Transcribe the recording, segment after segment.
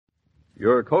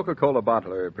Your Coca-Cola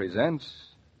bottler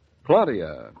presents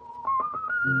Claudia.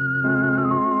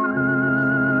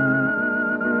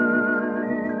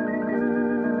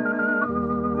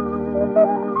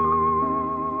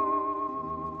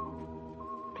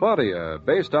 Claudia,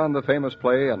 based on the famous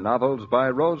play and novels by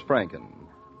Rose Franken.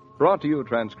 Brought to you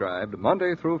transcribed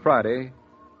Monday through Friday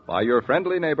by your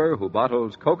friendly neighbor who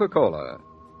bottles Coca-Cola.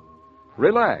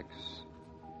 Relax.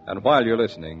 And while you're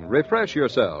listening, refresh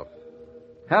yourself.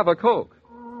 Have a Coke.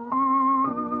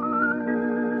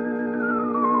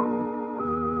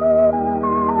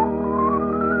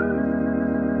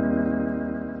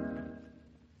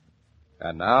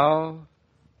 And now,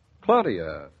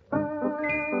 Claudia.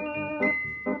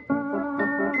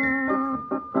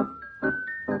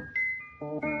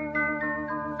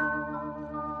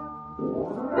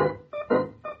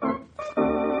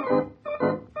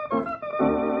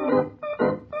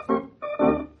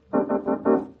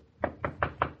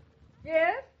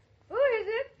 Yes? Who is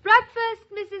it? Breakfast,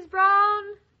 Mrs. Brown.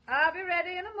 I'll be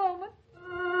ready in a moment.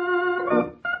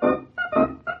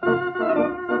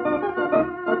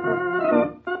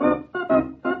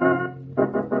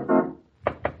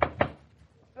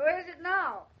 Who is it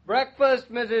now?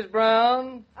 Breakfast, Mrs.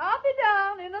 Brown. I'll be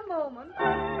down in a moment.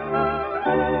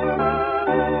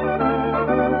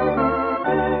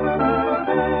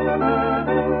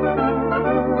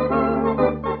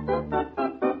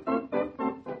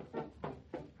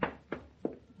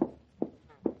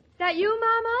 Is that you,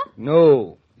 Mama?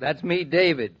 No, that's me,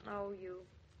 David. Oh, you.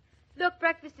 Look,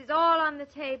 breakfast is all on the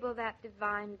table that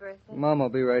divine birthday. Mom, I'll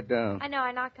be right down. I know,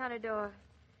 I knocked on her door.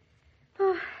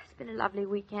 Oh, it's been a lovely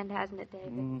weekend, hasn't it,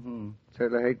 David? Mm-hmm.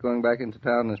 Certainly hate going back into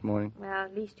town this morning. Well,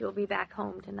 at least you'll be back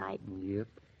home tonight. Yep.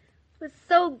 It was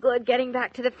so good getting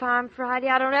back to the farm Friday.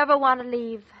 I don't ever want to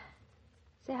leave.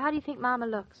 Say, how do you think Mama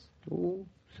looks? Oh,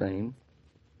 same.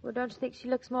 Well, don't you think she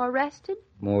looks more rested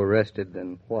More rested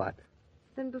than what?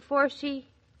 than before she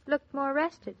looked more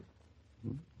rested?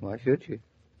 Why should she?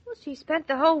 Well, she spent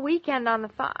the whole weekend on the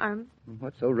farm.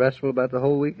 What's so restful about the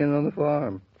whole weekend on the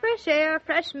farm? Fresh air,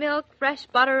 fresh milk, fresh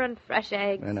butter, and fresh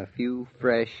eggs. And a few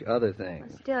fresh other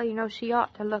things. Still, you know, she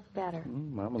ought to look better.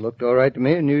 Mama looked all right to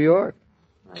me in New York.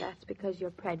 Well, that's because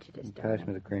you're prejudiced, Pass darling.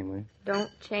 me the cream, will you? Don't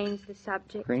change the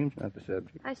subject. Cream's not the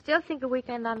subject. I still think a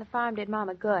weekend on the farm did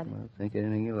Mama good. Well, think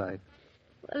anything you like.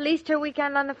 Well, at least her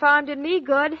weekend on the farm did me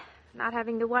good. Not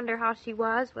having to wonder how she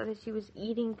was, whether she was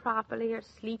eating properly or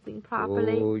sleeping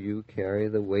properly. Oh, you carry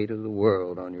the weight of the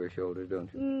world on your shoulders, don't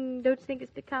you? Don't you think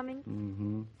it's becoming?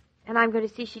 Mm-hmm. And I'm going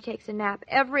to see she takes a nap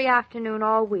every afternoon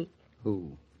all week.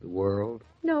 Who? The world?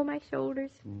 No, my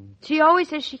shoulders. She always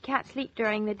says she can't sleep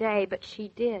during the day, but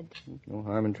she did. No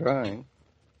harm in trying.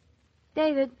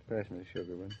 David. Pass me the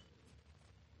sugar, will you?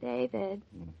 David.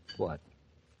 What?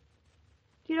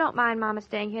 You don't mind Mama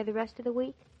staying here the rest of the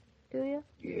week, do you?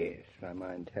 Yes, I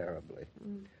mind terribly.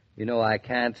 You know, I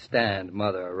can't stand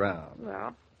Mother around. Well,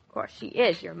 of course she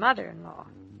is your mother-in-law.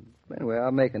 Anyway,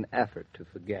 I'll make an effort to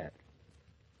forget.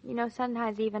 You know,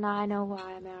 sometimes even I know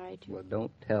why I married you. Well,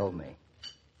 don't tell me.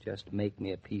 Just make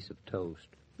me a piece of toast.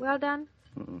 Well done?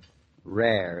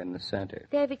 Rare in the center.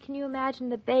 David, can you imagine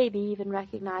the baby even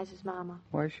recognizes Mama?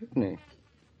 Why shouldn't he?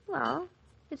 Well,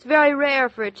 it's very rare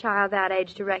for a child that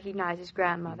age to recognize his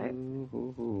grandmother.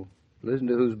 Ooh. Listen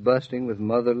to who's busting with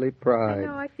motherly pride. I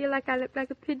know, I feel like I look like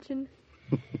a pigeon.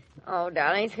 Oh,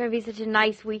 darling, it's going to be such a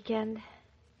nice weekend.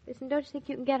 Listen, don't you think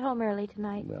you can get home early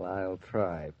tonight? Well, I'll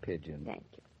try, Pigeon. Thank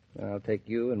you. I'll take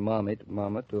you and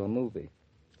Mama to a movie.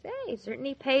 Say, it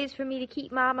certainly pays for me to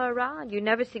keep Mama around. You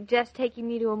never suggest taking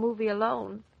me to a movie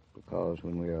alone. Because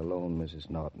when we are alone, Mrs.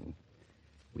 Norton,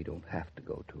 we don't have to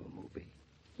go to a movie.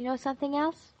 You know something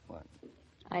else? What?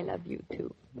 I love you,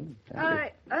 too.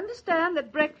 I understand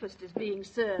that breakfast is being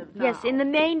served now. Yes, in the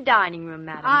main dining room,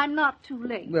 madam. I'm not too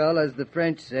late. Well, as the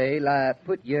French say,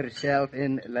 put yourself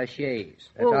in la chaise.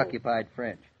 That's occupied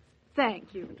French.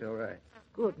 Thank you. It's all right.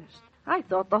 Goodness. I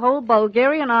thought the whole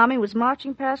Bulgarian army was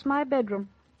marching past my bedroom.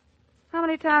 How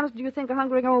many times do you think a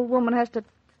hungry old woman has to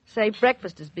say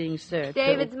breakfast is being served?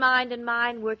 David's mind and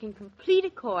mine work in complete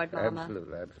accord, Mama.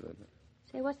 Absolutely.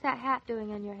 Say, what's that hat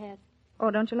doing on your head?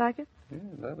 Oh, don't you like it? Yeah,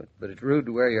 I love it. But it's rude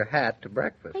to wear your hat to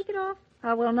breakfast. Take it off.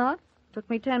 I will not. Took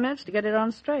me 10 minutes to get it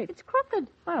on straight. It's crooked.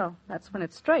 Well, that's when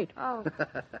it's straight. Oh.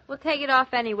 Well, take it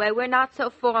off anyway. We're not so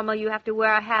formal you have to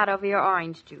wear a hat over your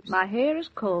orange juice. My hair is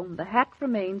combed. The hat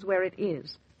remains where it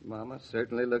is. Mama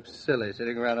certainly looks silly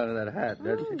sitting around under that hat,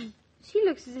 doesn't she? She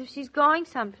looks as if she's going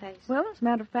someplace. Well, as a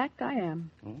matter of fact, I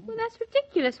am. Well, that's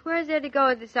ridiculous. Where is there to go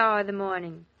at this hour of the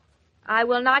morning? I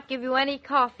will not give you any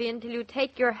coffee until you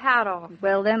take your hat off.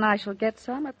 Well, then I shall get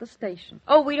some at the station.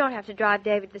 Oh, we don't have to drive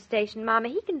David to the station, Mama.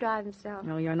 He can drive himself.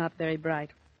 No, you're not very bright.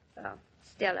 Oh,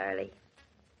 still early.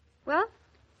 Well,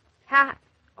 hat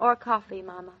or coffee,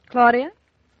 Mama? Claudia,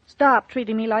 stop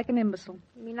treating me like an imbecile.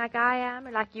 You mean like I am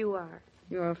or like you are?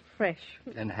 You're fresh.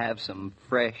 And have some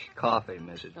fresh coffee,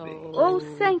 Mrs. B. Oh,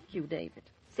 thank you, David.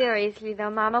 Seriously, though,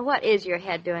 Mama, what is your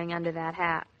head doing under that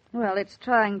hat? Well, it's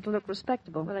trying to look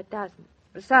respectable. Well, it doesn't.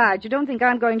 Besides, you don't think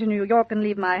I'm going to New York and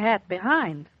leave my hat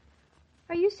behind.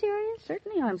 Are you serious?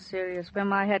 Certainly I'm serious. Where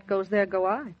my hat goes, there go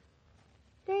I.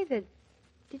 David,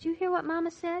 did you hear what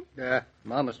Mama said? Yeah,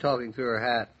 Mama's talking through her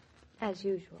hat. As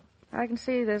usual. I can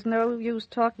see there's no use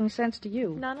talking sense to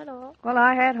you. None at all. Well,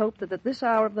 I had hoped that at this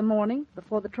hour of the morning,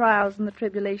 before the trials and the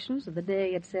tribulations of the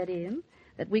day had set in,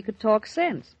 that we could talk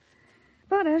sense.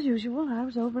 But as usual, I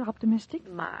was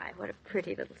over-optimistic. My, what a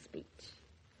pretty little speech.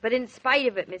 But in spite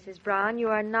of it, Mrs. Brown, you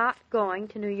are not going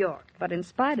to New York. But in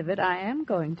spite of it, I am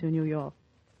going to New York.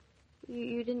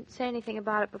 You didn't say anything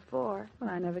about it before. Well,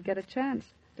 I never get a chance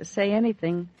to say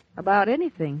anything about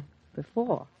anything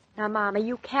before. Now, Mama,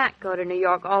 you can't go to New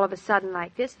York all of a sudden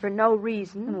like this for no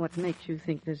reason. And what makes you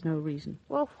think there's no reason?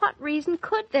 Well, what reason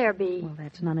could there be? Well,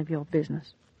 that's none of your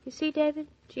business. You see, David,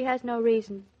 she has no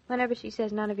reason. Whenever she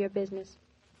says none of your business.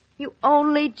 You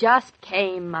only just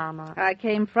came, Mama. I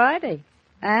came Friday,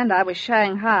 and I was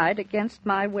shanghaied against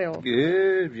my will.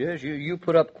 Yes, you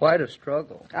put up quite a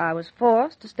struggle. I was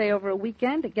forced to stay over a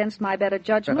weekend against my better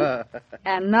judgment,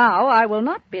 and now I will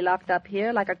not be locked up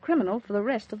here like a criminal for the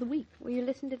rest of the week. Will you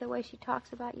listen to the way she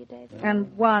talks about you, David?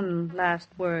 And one last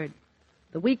word.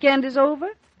 The weekend is over,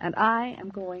 and I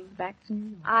am going back to New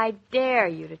York. I dare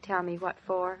you to tell me what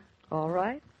for. All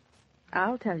right.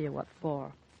 I'll tell you what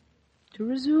for. To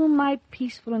resume my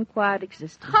peaceful and quiet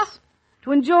existence. Ha!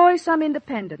 To enjoy some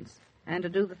independence, and to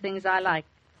do the things I like,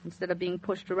 instead of being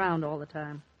pushed around all the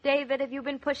time. David, have you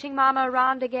been pushing Mama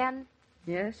around again?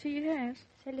 Yes, he has.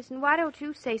 Say, listen, why don't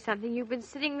you say something? You've been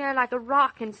sitting there like a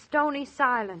rock in stony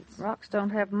silence. Rocks don't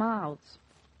have mouths.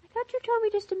 I thought you told me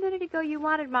just a minute ago you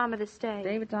wanted Mama to stay.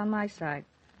 David's on my side.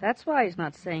 That's why he's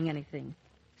not saying anything.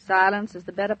 Silence is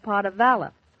the better part of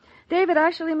valor. David, I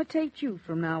shall imitate you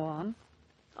from now on.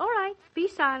 All right, be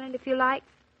silent if you like.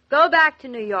 Go back to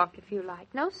New York if you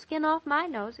like. No skin off my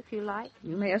nose if you like.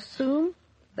 You may assume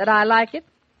that I like it,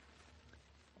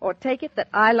 or take it that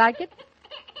I like it.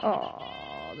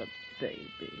 Oh, the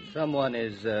baby. Someone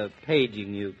is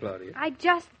paging you, Claudia. I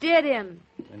just did him.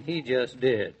 And he just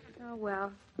did. Oh,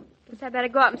 well. Guess I better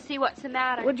go up and see what's the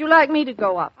matter. Would you like me to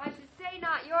go up? I should say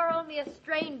not. You're only a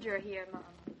stranger here, Mama.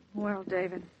 Well,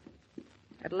 David,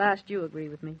 at last you agree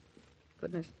with me.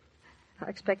 Goodness, I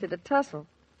expected a tussle.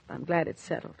 I'm glad it's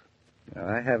settled. Now,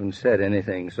 I haven't said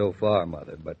anything so far,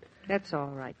 Mother, but... That's all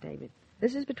right, David.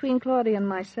 This is between Claudia and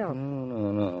myself.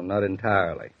 No, not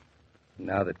entirely.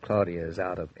 Now that Claudia is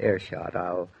out of earshot,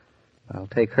 I'll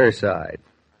take her side.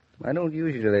 I don't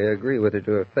usually agree with her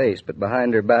to her face, but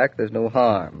behind her back, there's no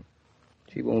harm.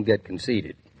 She won't get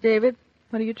conceited. David,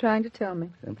 what are you trying to tell me?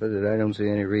 Simply that I don't see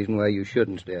any reason why you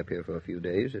shouldn't stay up here for a few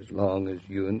days, as long as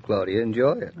you and Claudia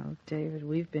enjoy it. Oh, David,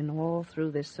 we've been all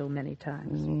through this so many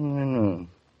times. I know.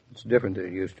 It's different than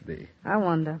it used to be. I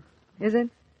wonder. Is it?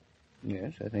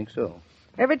 Yes, I think so.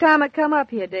 Every time I come up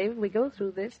here, David, we go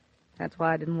through this. That's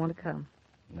why I didn't want to come.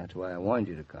 And that's why I wanted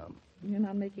you to come. You're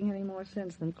not making any more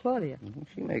sense than Claudia.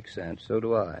 She makes sense. So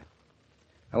do I.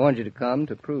 I want you to come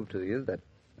to prove to you that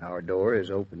our door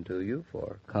is open to you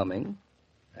for coming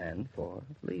and for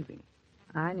leaving.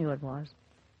 I knew it was.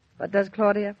 But does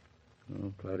Claudia?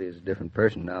 Well, Claudia's a different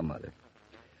person now, Mother.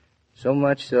 So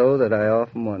much so that I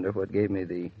often wonder what gave me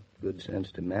the good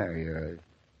sense to marry her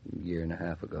a year and a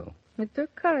half ago. It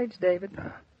took courage, David.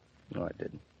 No, I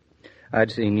didn't.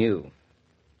 I'd seen you.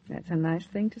 That's a nice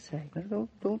thing to say. Now,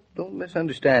 don't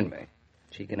misunderstand me.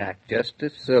 She can act just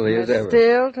as silly as ever.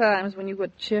 Still times when you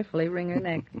would cheerfully wring her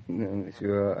neck. No,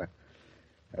 sure are.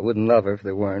 I wouldn't love her if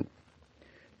there weren't.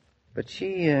 But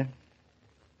she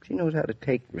knows how to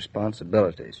take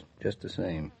responsibilities, just the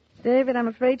same. David, I'm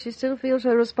afraid she still feels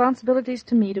her responsibilities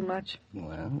to me too much.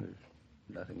 Well, there's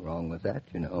nothing wrong with that,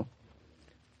 you know.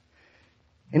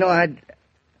 You know,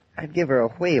 I'd give her a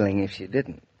whaling if she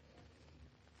didn't.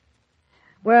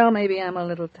 Well, maybe I'm a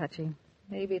little touchy.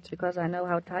 Maybe it's because I know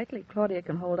how tightly Claudia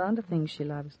can hold on to things she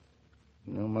loves.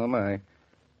 No, Mama,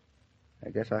 I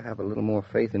guess I have a little more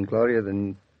faith in Claudia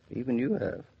than even you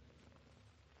have.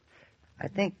 I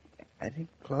think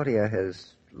Claudia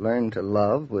has learned to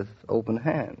love with open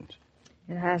hands.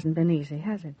 It hasn't been easy,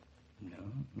 has it?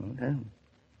 No, it hasn't.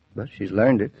 But she's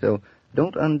learned it, so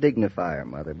don't undignify her,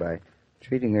 Mother, by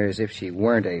treating her as if she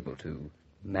weren't able to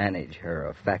manage her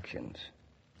affections.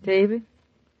 David,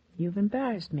 you've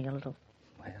embarrassed me a little.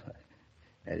 Well,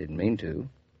 I didn't mean to.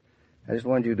 I just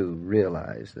wanted you to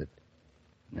realize that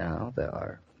now there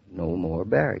are no more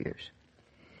barriers.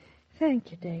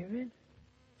 Thank you, David.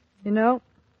 You know,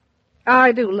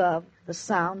 I do love the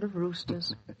sound of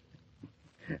roosters.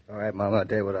 All right, Mama, I'll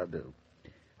tell you what I'll do.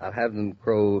 I'll have them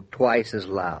crow twice as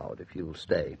loud if you'll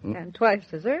stay. And twice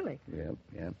as early.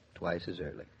 Yep, twice as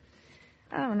early.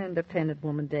 I'm an independent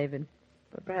woman, David.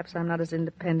 But perhaps I'm not as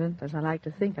independent as I like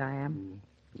to think I am.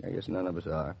 I guess none of us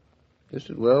are. Just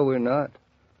as well we're not.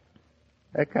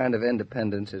 That kind of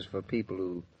independence is for people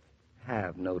who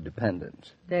have no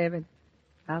dependence. David,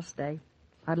 I'll stay.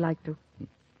 I'd like to.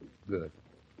 Good.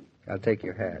 I'll take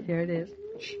your hat. Here it is.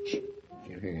 Shh.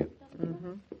 She'll hear you.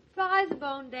 Mm-hmm. Dry as a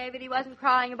bone, David. He wasn't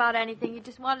crying about anything. He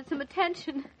just wanted some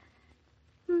attention.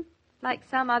 Like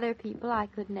some other people I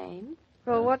could name.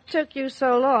 Well, what took you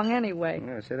so long, anyway?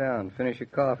 Yeah, sit down. Finish your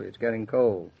coffee. It's getting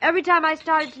cold. Every time I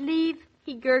started to leave,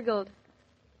 he gurgled.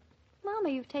 Mama,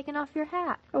 you've taken off your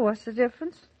hat. Oh, what's the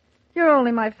difference? You're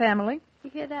only my family. You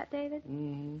hear that, David?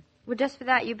 Mm-hmm. Well, just for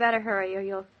that, you better hurry, or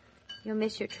you'll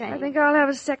miss your train. I think I'll have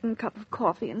a second cup of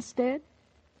coffee instead.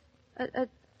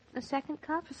 A second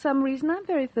cup? For some reason, I'm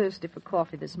very thirsty for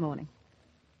coffee this morning.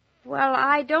 Well,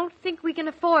 I don't think we can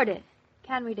afford it.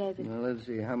 Can we, David? Well, let's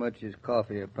see. How much is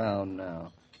coffee a pound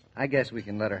now? I guess we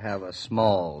can let her have a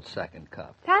small second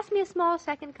cup. Pass me a small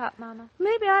second cup, Mama.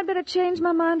 Maybe I'd better change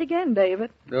my mind again, David.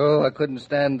 Oh, I couldn't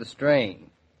stand the strain.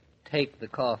 Take the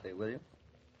coffee, will you?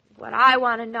 What I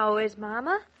want to know is,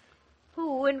 Mama,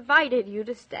 who invited you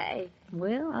to stay?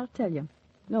 Well, I'll tell you.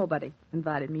 Nobody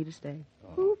invited me to stay.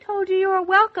 Who told you were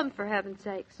welcome, for heaven's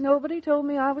sakes? Nobody told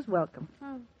me I was welcome.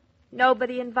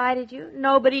 Nobody invited you?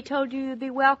 Nobody told you you'd be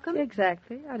welcome?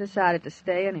 Exactly. I decided to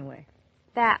stay anyway.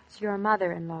 That's your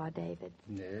mother-in-law, David.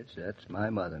 Yes, that's my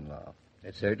mother-in-law.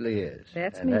 It certainly is.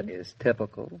 That's and me. That is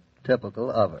typical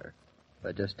of her.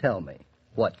 But just tell me,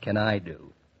 what can I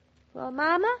do? Well,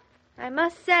 Mama, I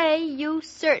must say you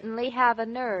certainly have a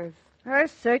nerve. I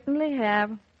certainly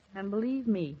have. And believe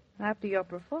me, after your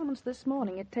performance this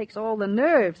morning, it takes all the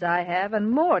nerves I have and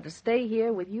more to stay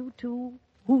here with you two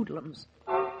hoodlums.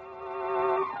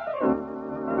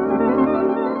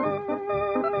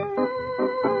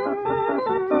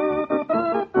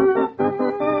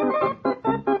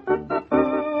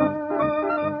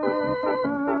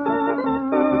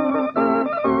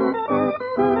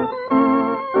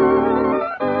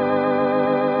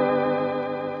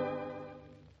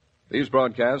 These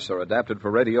broadcasts are adapted for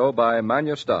radio by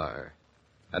Manya Starr,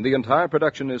 and the entire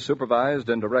production is supervised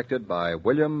and directed by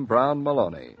William Brown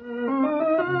Maloney.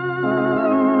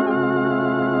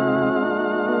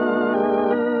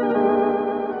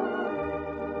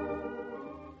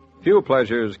 Few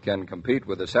pleasures can compete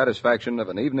with the satisfaction of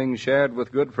an evening shared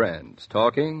with good friends,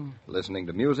 talking, listening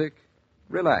to music,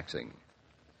 relaxing.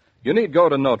 You need go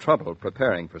to no trouble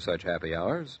preparing for such happy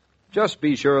hours. Just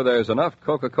be sure there's enough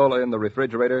Coca-Cola in the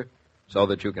refrigerator so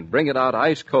that you can bring it out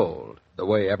ice cold, the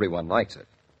way everyone likes it.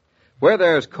 Where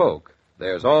there's Coke,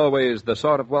 there's always the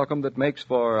sort of welcome that makes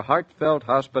for heartfelt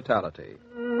hospitality.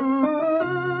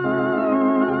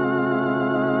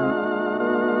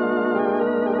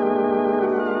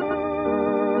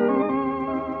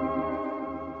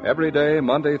 Every day,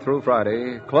 Monday through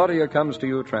Friday, Claudia comes to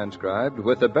you transcribed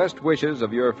with the best wishes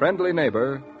of your friendly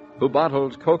neighbor who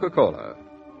bottles Coca-Cola.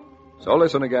 So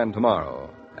listen again tomorrow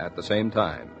at the same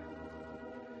time.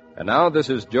 And now this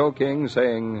is Joe King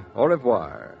saying au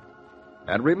revoir.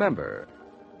 And remember,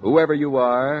 whoever you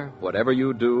are, whatever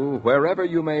you do, wherever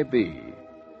you may be,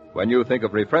 when you think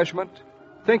of refreshment,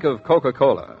 think of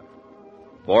Coca-Cola.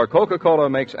 For Coca-Cola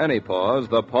makes any pause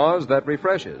the pause that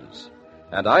refreshes.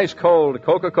 And ice-cold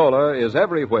Coca-Cola is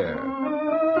everywhere.